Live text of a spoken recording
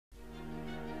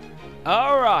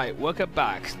Alright, welcome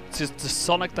back to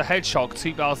Sonic the Hedgehog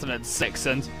 2006,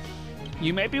 and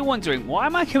you may be wondering, why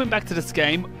am I coming back to this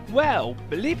game? Well,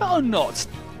 believe it or not,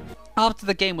 after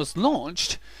the game was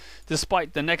launched,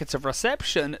 despite the negative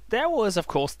reception, there was of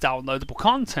course downloadable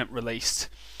content released.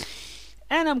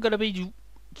 And I'm going to be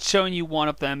showing you one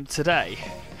of them today.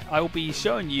 I will be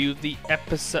showing you the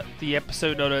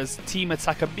episode known as Team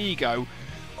Attack Amigo,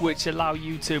 which allow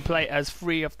you to play as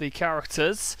 3 of the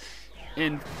characters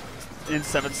in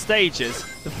 7 stages.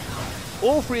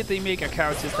 All 3 of the Amiga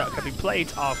characters that can be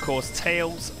played are, of course,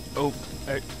 Tails,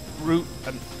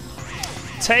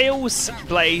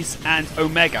 Blaze, and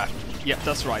Omega. Yep,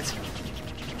 that's right.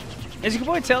 As you can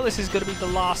probably tell, this is going to be the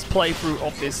last playthrough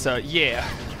of this year,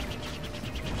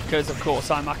 because of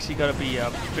course I'm actually going to be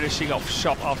finishing off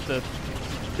shop after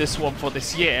this one for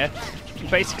this year.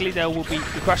 Basically, there will be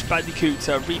the Crash Bandicoot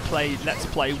replay, Let's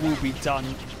Play will be done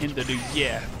in the new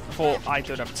year. Before I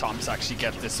don't have time to actually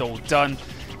get this all done,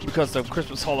 because the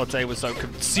Christmas holiday was so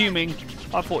consuming.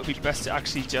 I thought it'd be best to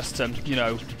actually just, you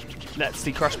know, let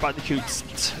the Crash Bandicoot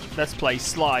Let's Play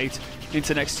slide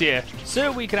into next year,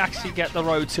 so we can actually get the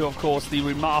road to, of course, the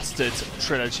remastered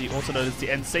trilogy, also known as the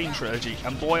Insane trilogy.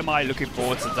 And boy, am I looking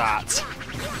forward to that,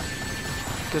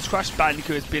 because Crash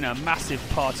Bandicoot has been a massive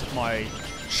part of my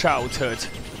childhood.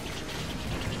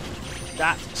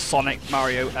 That, Sonic,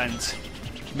 Mario, and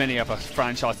many other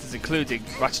franchises, including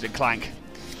Ratchet & Clank.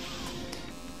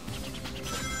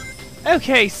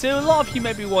 Okay, so a lot of you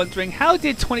may be wondering, how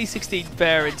did 2016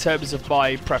 fare in terms of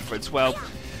my preference? Well,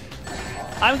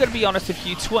 I'm going to be honest with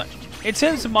you, in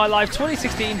terms of my life,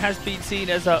 2016 has been seen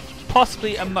as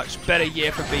possibly a much better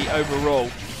year for me overall.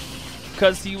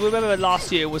 Because you remember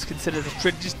last year was considered a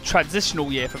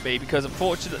transitional year for me, because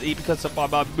unfortunately, because of my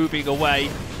mum moving away,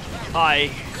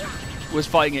 I was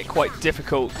finding it quite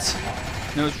difficult.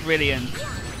 And it was really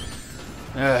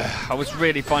I was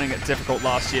really finding it difficult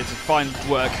last year to find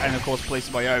work and of course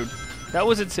place my own. That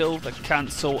was until the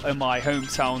council in my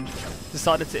hometown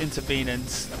decided to intervene and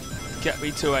get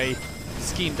me to a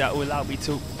scheme that will allow me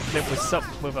to live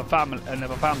with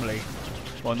another family.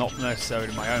 Well, not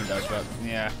necessarily my own though, but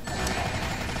yeah.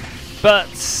 But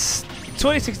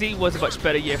 2016 was a much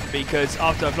better year for me, because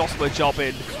after I've lost my job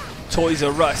in Toys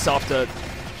R Us after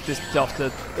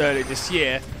early this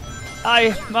year,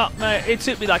 it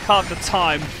took me like half the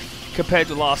time compared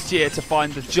to last year to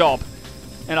find the job,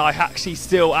 and I actually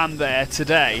still am there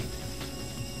today.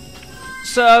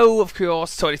 So of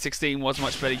course 2016 was a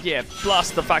much better year.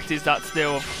 Plus the fact is that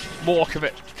still more of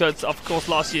it, because of course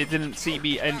last year didn't see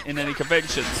me in any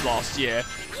conventions last year.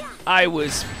 I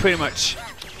was pretty much,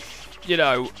 you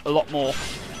know, a lot more.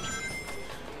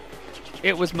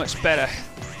 It was much better.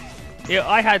 Yeah,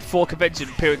 I had 4 convention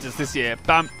appearances this year.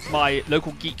 My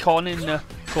local Geek Con in, of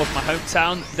course, my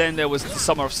hometown. Then there was the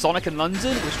Summer of Sonic in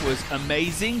London, which was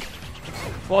amazing.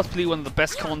 Possibly one of the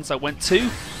best cons I went to.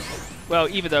 Well,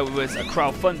 even though it was a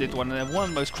crowd-funded one, and one of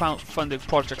the most crowd-funded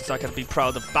projects I can be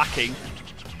proud of backing.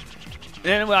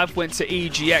 Then I went to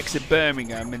EGX in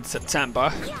Birmingham in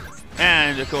September.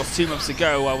 And, of course, 2 months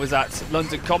ago I was at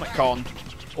London Comic Con,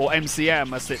 or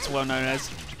MCM as it's well known as.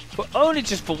 But only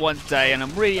just for one day, and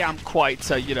I'm quite,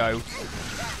 you know,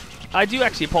 I do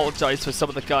actually apologise for some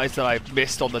of the guys that I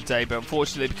missed on the day, but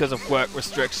unfortunately because of work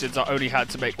restrictions I only had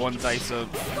to make one day, so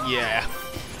yeah,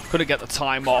 couldn't get the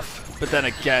time off. But then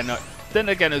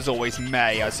again as always,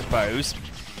 May, I suppose.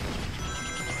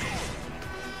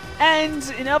 And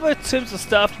in other terms of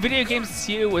stuff, video games this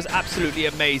year was absolutely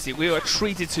amazing. We were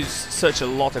treated to such a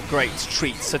lot of great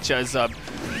treats, such as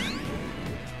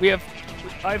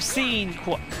I've seen,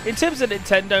 in terms of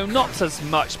Nintendo, not as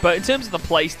much, but in terms of the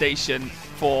PlayStation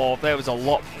 4, there was a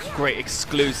lot of great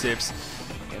exclusives.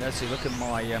 And as you look at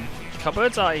my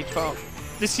cupboard, I found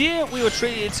this year we were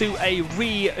treated to a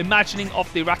reimagining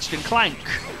of the Ratchet & Clank,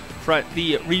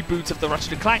 the reboot of the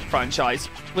Ratchet & Clank franchise,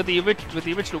 with the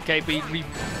original game being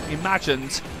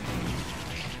reimagined.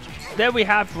 Then we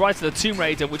have Rise of the Tomb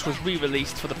Raider, which was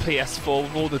re-released for the PS4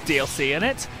 with all the DLC in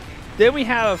it. Then we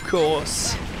have, of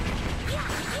course,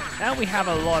 and we have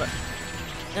a lot of,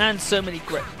 and so many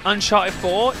great Uncharted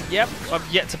 4. Yep,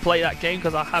 I've yet to play that game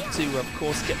because I have to, of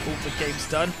course, get all the games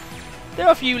done. There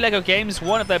are a few Lego games,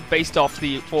 one of them based off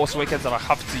the Force Awakens, that I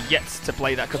have yet to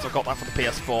play that because I got that for the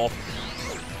PS4.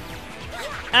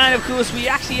 And of course, we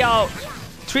actually are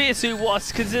treated to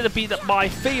what's considered to be my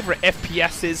favourite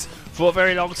FPSs for a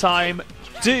very long time,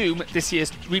 Doom, this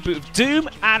year's reboot of Doom,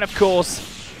 and of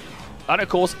course,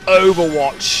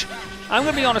 Overwatch. I'm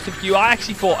going to be honest with you, I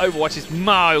actually thought Overwatch is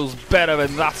miles better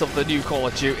than that of the new Call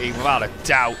of Duty, without a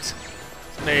doubt.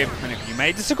 Many of you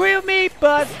may disagree with me,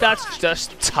 but that's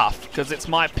just tough, because it's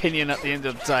my opinion at the end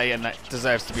of the day, and it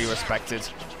deserves to be respected.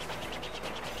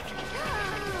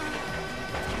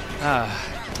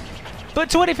 But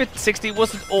 2016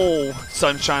 wasn't all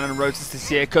sunshine and roses this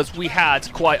year, because we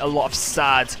had quite a lot of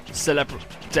sad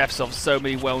deaths of so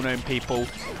many well-known people.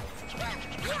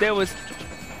 There was,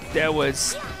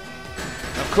 of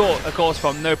course,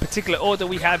 from no particular order,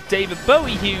 we have David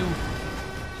Bowie, who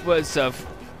was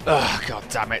God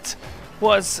damn it,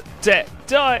 was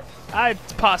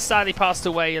sadly passed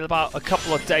away in about a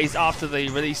couple of days after the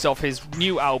release of his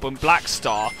new album Black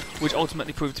Star, which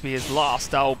ultimately proved to be his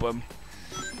last album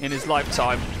in his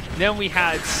lifetime. Then we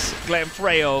had Glenn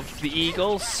Frey of the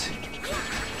Eagles.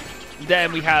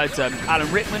 Then we had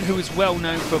Alan Rickman, who is well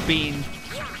known for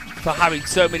having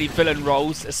so many villain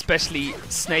roles, especially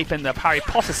Snape in the Harry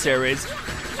Potter series,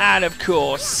 and of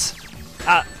course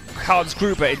Hans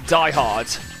Gruber in Die Hard.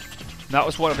 That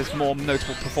was one of his more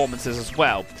notable performances as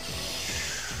well.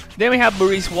 Then we have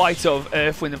Maurice White of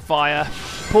Earth, Wind and Fire,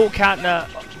 Paul Kantner,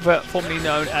 formerly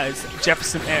known as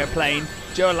Jefferson Airplane,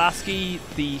 Joe Lasky,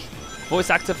 the voice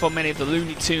actor for many of the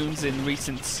Looney Tunes in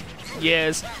recent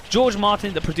years, George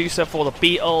Martin, the producer for the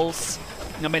Beatles,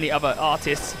 and many other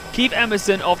artists, Keith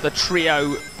Emerson of the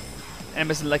trio,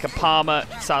 Emerson, Lake and Palmer,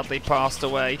 sadly passed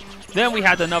away. Then we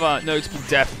had another notable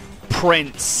death,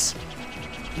 Prince.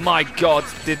 My God,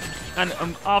 and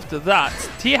after that,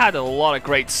 he had a lot of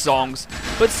great songs,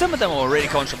 but some of them were really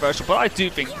controversial. But I do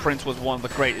think Prince was one of the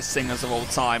greatest singers of all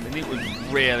time, and he was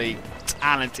really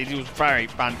talented. He was very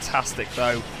fantastic,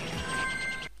 though.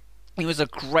 He was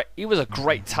a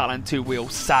great talent who we'll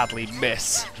sadly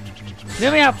miss.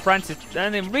 Then we have Francis,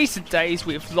 and in recent days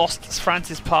we've lost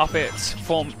Francis Parfitt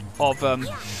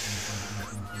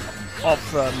of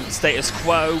Status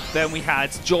Quo. Then we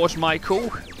had George Michael,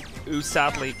 who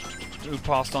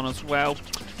passed on as well.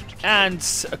 And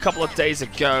a couple of days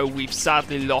ago, we've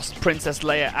sadly lost Princess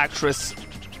Leia actress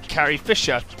Carrie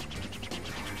Fisher.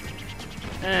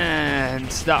 And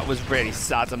that was really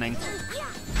saddening.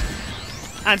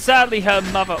 And sadly, her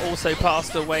mother also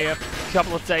passed away a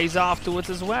couple of days afterwards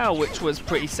as well, which was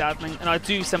pretty saddening. And I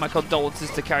do send my condolences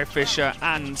to Carrie Fisher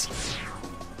and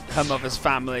her mother's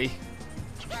family.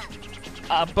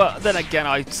 But then again,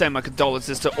 I send my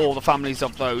condolences to all the families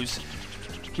of those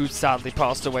who sadly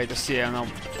passed away this year.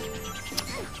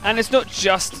 And it's not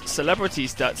just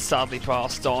celebrities that sadly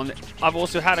passed on. I've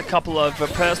also had a couple of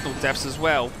personal deaths as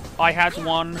well. I had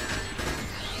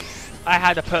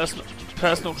a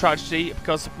personal tragedy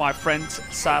because of my friend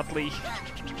sadly,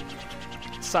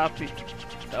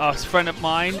 a friend of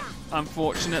mine,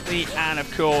 unfortunately, and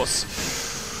of course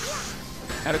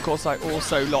I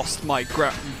also lost my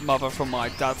grandmother from my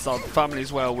dad's side of the family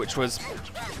as well, which was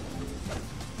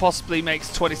possibly makes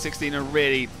 2016 a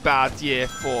really bad year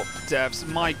for deaths.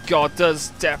 My God, does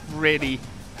death really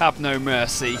have no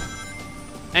mercy?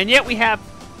 And yet we have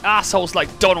assholes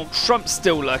like Donald Trump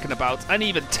still lurking about, and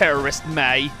even terrorist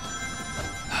May.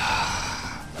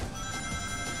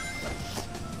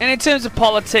 And in terms of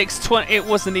politics, it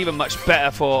wasn't even much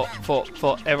better for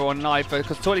everyone either,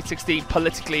 because 2016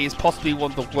 politically is possibly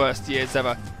one of the worst years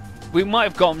ever. We might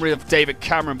have gotten rid of David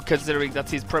Cameron considering that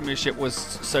his premiership was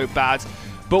so bad,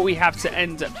 but we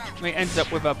ended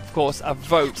up with, of course, a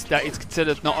vote that is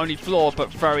considered not only flawed but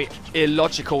very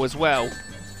illogical as well,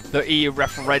 the EU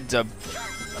referendum.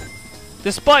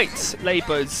 Despite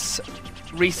Labour's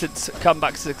recent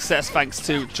comeback success thanks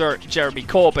to Jeremy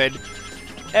Corbyn,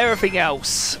 everything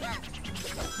else,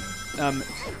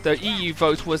 the EU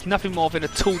vote was nothing more than a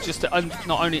tool just to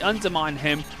not only undermine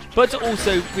him, but to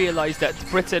also realise that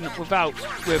Britain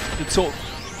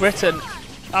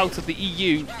out of the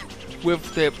EU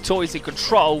with the Tories in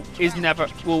control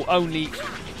will only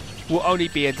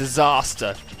be a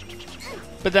disaster.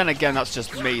 But then again, that's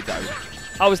just me though.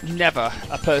 I was never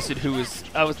a person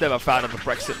I was never a fan of the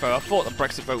Brexit vote. I thought the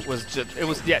Brexit vote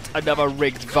was yet another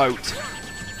rigged vote.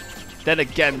 Then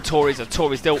again, Tories are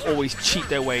Tories, they'll always cheat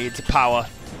their way into power.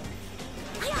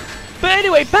 But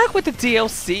anyway, back with the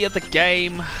DLC of the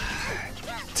game.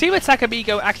 Team Attack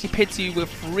Amigo actually pits you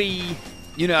with three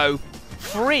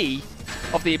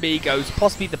of the Amigos,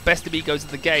 possibly the best Amigos of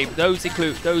the game. Those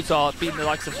are being the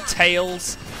likes of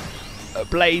Tails,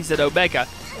 Blaze and Omega.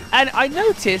 And I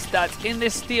noticed that in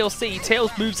this DLC,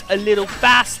 Tails moves a little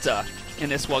faster in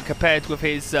this one compared with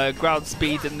his ground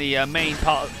speed in the main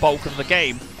bulk of the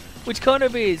game, which kind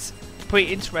of is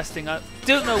pretty interesting. I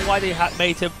don't know why they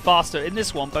made him faster in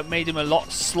this one, but made him a lot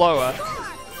slower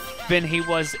than he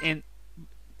was in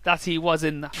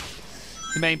the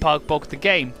main bulk of the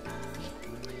game.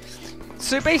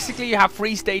 So basically you have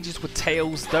 3 stages with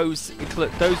Tails. Those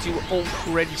you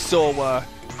already saw were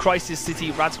Crisis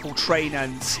City, Radical Train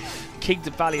and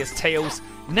Kingdom Valley as Tails.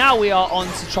 Now we are on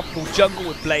to Tropical Jungle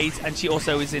with Blaze, and she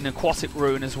also is in Aquatic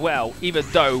Ruin as well, even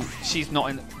though she's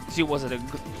not in, she wasn't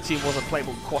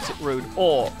playable in Aquatic Ruin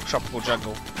or Tropical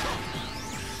Jungle.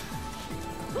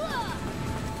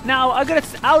 Now,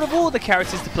 out of all the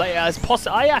characters to play as,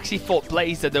 I actually thought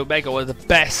Blaze and Omega were the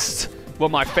best, were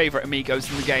my favourite amigos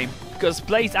in the game, because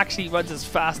Blaze actually runs as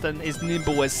fast and is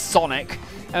nimble as Sonic,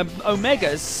 and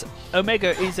Omega is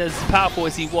as powerful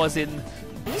as he was in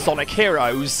Sonic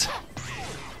Heroes.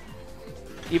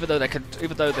 Even though the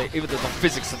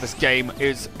physics of this game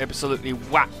is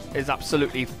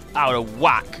absolutely out of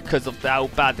whack because of how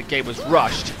bad the game was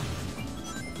rushed.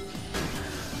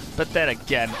 But then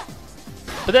again,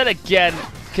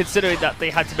 considering that they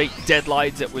had to make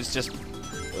deadlines, it was just,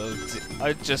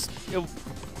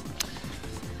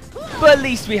 but at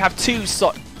least we have 2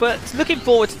 But looking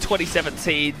forward to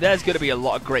 2017, there's going to be a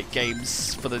lot of great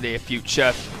games for the near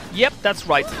future. Yep, that's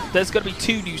right. There's going to be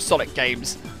 2 new Sonic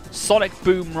games. Sonic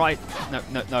Boom,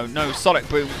 no Sonic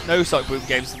Boom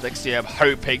games next year, I'm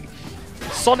hoping.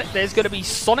 There's going to be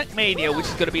Sonic Mania, which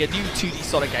is going to be a new 2D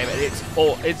Sonic game, and it's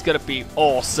going to be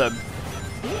awesome.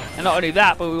 And not only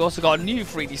that, but we've also got a new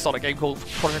 3D Sonic game called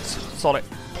Project Sonic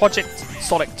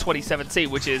 2017,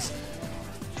 which is,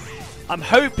 I'm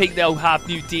hoping they'll have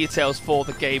new details for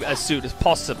the game as soon as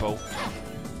possible.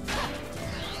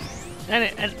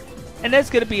 And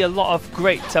there's going to be a lot of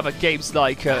great other games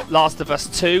like Last of Us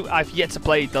 2. I've yet to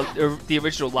play the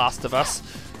original Last of Us.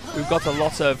 We've got a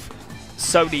lot of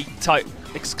Sony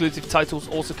exclusive titles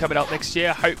also coming out next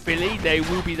year. Hopefully they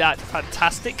will be that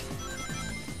fantastic.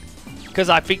 Because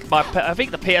I think the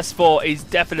PS4 is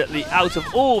definitely, out of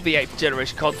all the 8th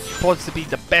generation consoles, supposed to be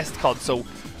the best console.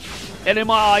 And in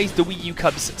my eyes, the Wii U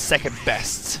comes second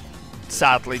best.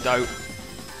 Sadly though.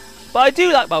 But I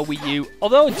do like my Wii U.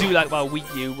 Although I do like my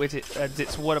Wii U, and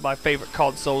it's one of my favourite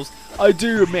consoles, I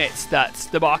do admit that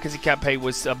the marketing campaign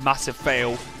was a massive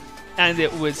fail, and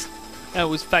it was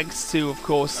thanks to, of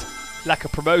course, lack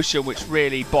of promotion, which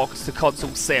really bogs the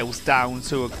console sales down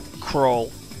to a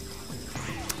crawl.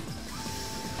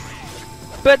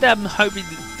 But I'm hoping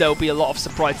there'll be a lot of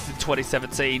surprises in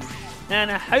 2017, and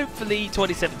hopefully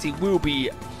 2017 will be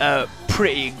a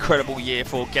pretty incredible year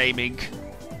for gaming.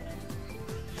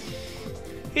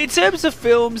 In terms of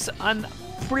films, I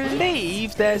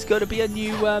believe there's going to be a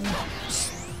new,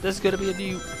 there's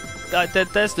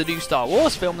the new Star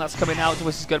Wars film that's coming out,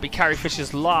 which is going to be Carrie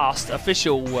Fisher's last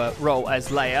official role as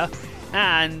Leia.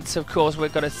 And of course, we're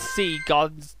going to see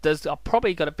there's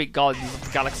probably going to be Guardians of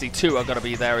the Galaxy 2 are going to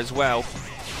be there as well.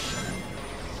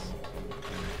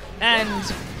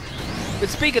 But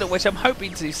speaking of which, I'm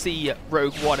hoping to see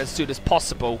Rogue One as soon as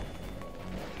possible.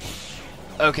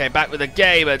 Okay, back with the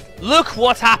game, and look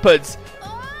what happens!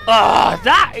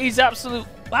 That is absolute...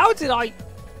 How did I...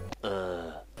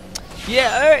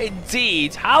 Yeah,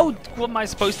 indeed. How am I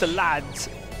supposed to land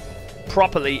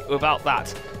properly without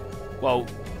that? Well,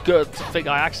 good thing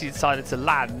I actually decided to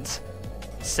land.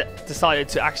 Decided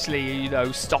to actually, you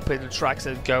know, stop in the tracks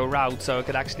and go around so I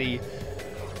could actually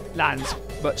land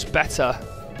much better.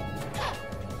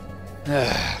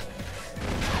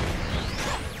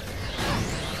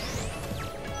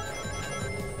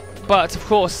 But of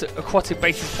course, aquatic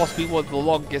base is possibly one of the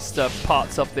longest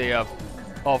parts of the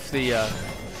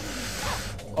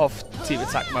Team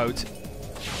Attack mode.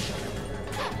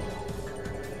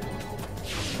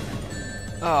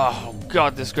 Oh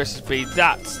god, this gracious me,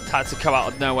 that had to come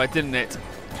out of nowhere, didn't it?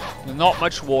 Not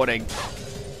much warning.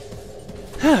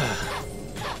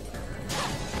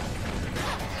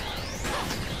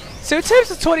 So in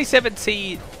terms of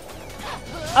 2017,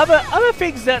 other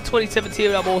things that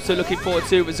 2017 I'm also looking forward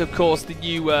to is of course the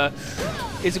new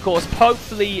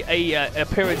hopefully a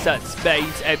appearance at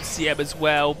May's MCM as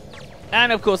well,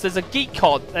 and of course there's a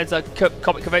GeekCon, there's a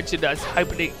comic convention that's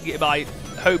happening in my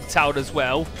hometown as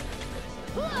well.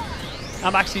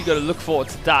 I'm actually going to look forward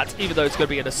to that, even though it's going to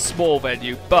be in a small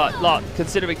venue. But like,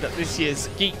 considering that this year's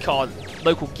GeekCon,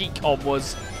 local GeekCon,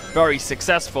 was very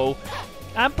successful,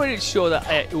 I'm pretty sure that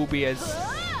it will be as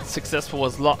successful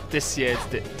as this year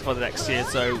for the next year,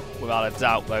 so without a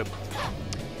doubt though.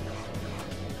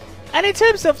 And in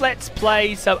terms of Let's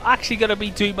Plays, I'm actually going to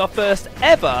be doing my first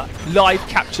ever live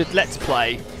captured Let's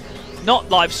Play. Not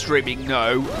live streaming,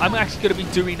 no. I'm actually going to be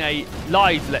doing a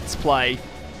live Let's Play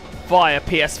via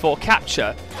PS4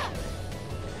 capture.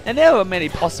 And there are many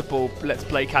possible Let's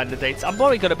Play candidates. I'm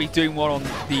probably going to be doing one on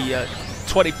the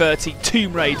 2013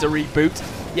 Tomb Raider reboot.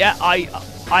 Yeah, I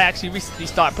actually recently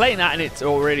started playing that and it's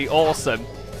already awesome.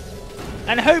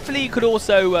 And hopefully you could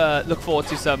also look forward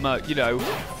to some, you know,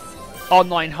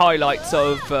 online highlights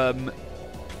of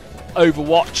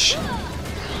Overwatch.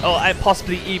 Oh, and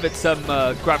possibly even some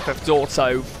Grand Theft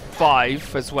Auto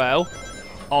 5 as well.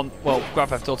 Well, Grand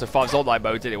Theft Auto 5's online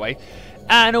mode anyway.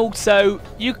 And also,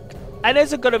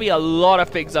 there's going to be a lot of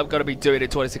things I'm going to be doing in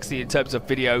 2016 in terms of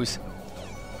videos.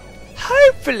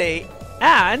 Hopefully.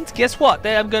 And guess what?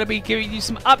 Then I'm going to be giving you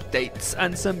some updates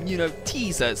and some, you know,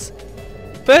 teasers.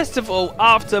 First of all,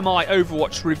 after my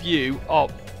Overwatch review,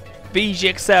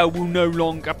 VGXL will no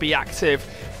longer be active.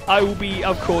 I will be,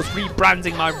 of course,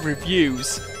 rebranding my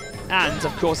reviews. And,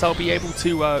 of course, I'll be able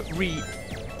to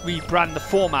rebrand the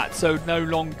format, so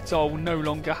I'll no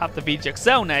longer have the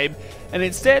VGXL name. And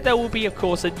instead, there will be, of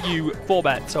course, a new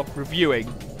format of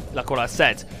reviewing, like what I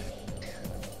said.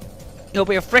 It'll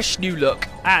be a fresh new look,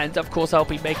 and, of course, I'll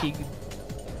be making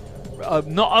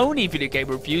not only video game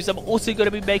reviews, I'm also going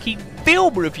to be making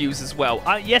film reviews as well.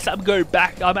 Yes, I'm going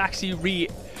back. I'm actually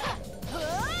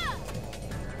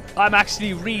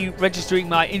re-registering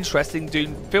my interest in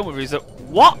doing film reviews.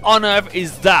 What on earth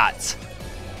is that?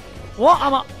 What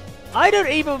am I don't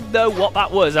even know what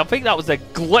that was. I think that was a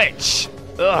glitch.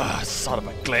 Ugh, son of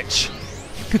a glitch.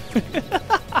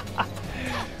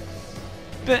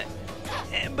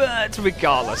 But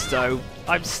regardless, though,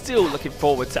 I'm still looking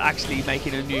forward to actually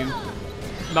making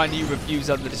my new reviews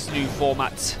under this new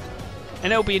format.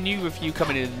 And there'll be a new review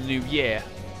coming in the new year.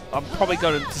 I'm probably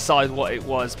going to decide what it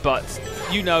was, but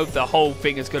you know the whole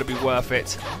thing is going to be worth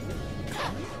it.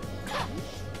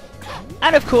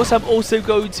 And of course, I'm also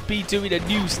going to be doing a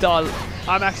new style.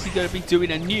 I'm actually going to be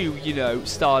doing a new, you know,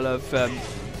 style of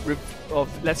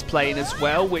Let's Playing as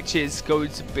well, which is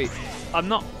going to be.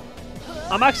 I'm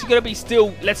actually going to be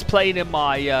still Let's Playing in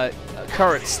my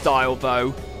current style,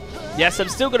 though. Yes, I'm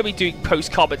still going to be doing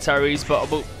post commentaries, but I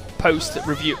will post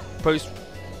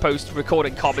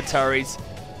recording commentaries.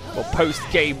 Or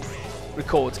post-game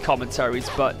record commentaries,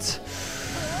 but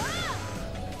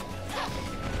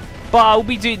I'll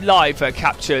be doing live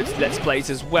captured Let's Plays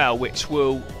as well, which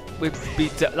will be,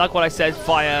 like what I said,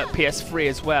 via PS3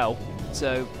 as well.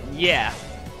 So, yeah.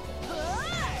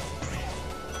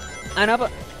 And in other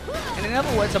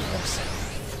words,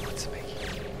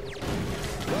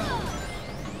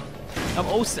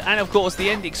 and of course, the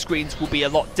ending screens will be a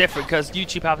lot different because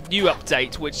YouTube have a new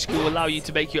update, which will allow you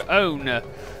to make your own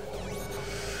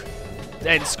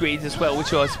end screens as well,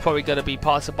 which is probably going to be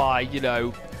part of my, you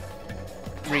know,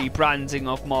 rebranding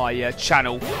of my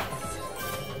channel.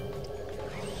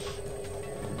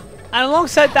 And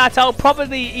alongside that, I'll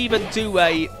probably even do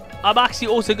I'm actually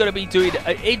also going to be doing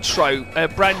an intro, a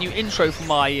brand new intro for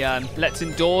my Let's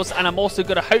Indoors, and I'm also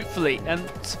going to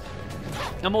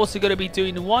I'm also going to be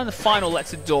doing one final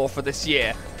Let's Endure for this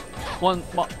year. One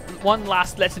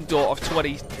last Let's Endure of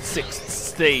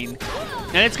 2016.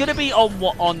 And it's going to be on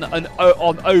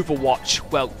Overwatch.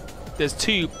 Well, there's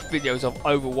 2 videos of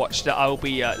Overwatch that I'll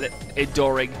be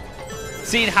enduring.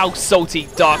 Seeing how salty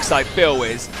Darkside Phil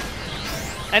is.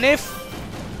 And if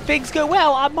things go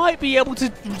well, I might be able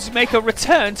to make a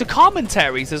return to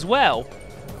commentaries as well.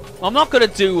 I'm not going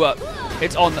to do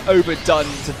it on overdone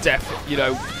to death, you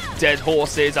know, dead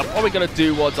horses. I'm probably going to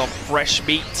do ones on fresh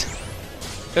meat,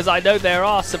 because I know there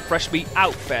are some fresh meat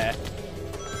out there.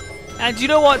 And you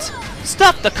know what?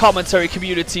 Stuff the commentary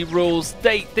community rules.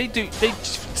 They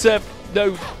serve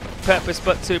no purpose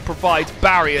but to provide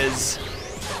barriers.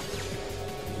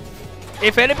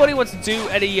 If anybody wants to do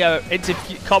any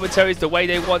interview commentaries the way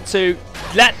they want to,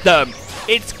 let them.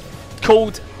 It's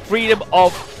called freedom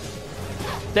of.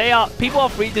 People are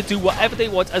free to do whatever they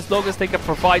want as long as they can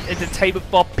provide entertainment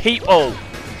for people.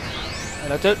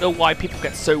 And I don't know why people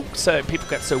get so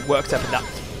worked up in that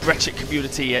wretched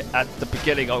community at the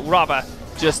beginning. I'd rather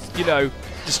just, you know,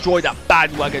 destroy that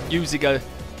bandwagon using a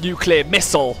nuclear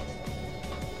missile.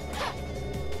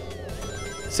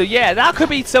 So yeah, that could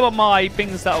be some of my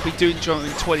things that I'll be doing during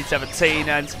 2017,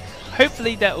 and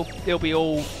hopefully they'll be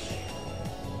all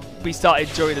be started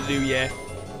during the new year.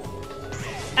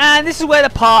 And this is where the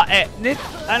part ends.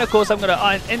 And of course, I'm going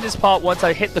to end this part once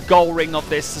I hit the goal ring of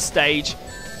this stage,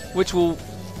 which will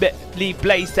leave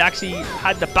Blaze to actually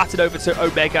hand the baton over to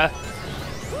Omega.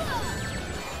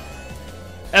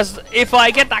 As if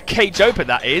I get that cage open,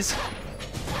 that is.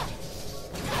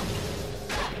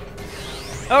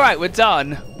 Alright, we're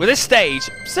done with this stage.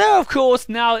 So, of course,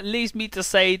 now it leaves me to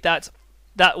say that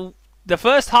the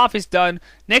first half is done.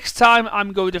 Next time,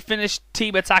 I'm going to finish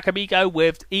Team Attack Amigo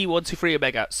with E123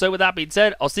 Omega. So, with that being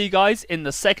said, I'll see you guys in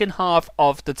the second half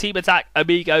of the Team Attack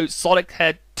Amigo Sonic the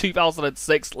Hedgehog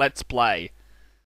 2006 Let's Play.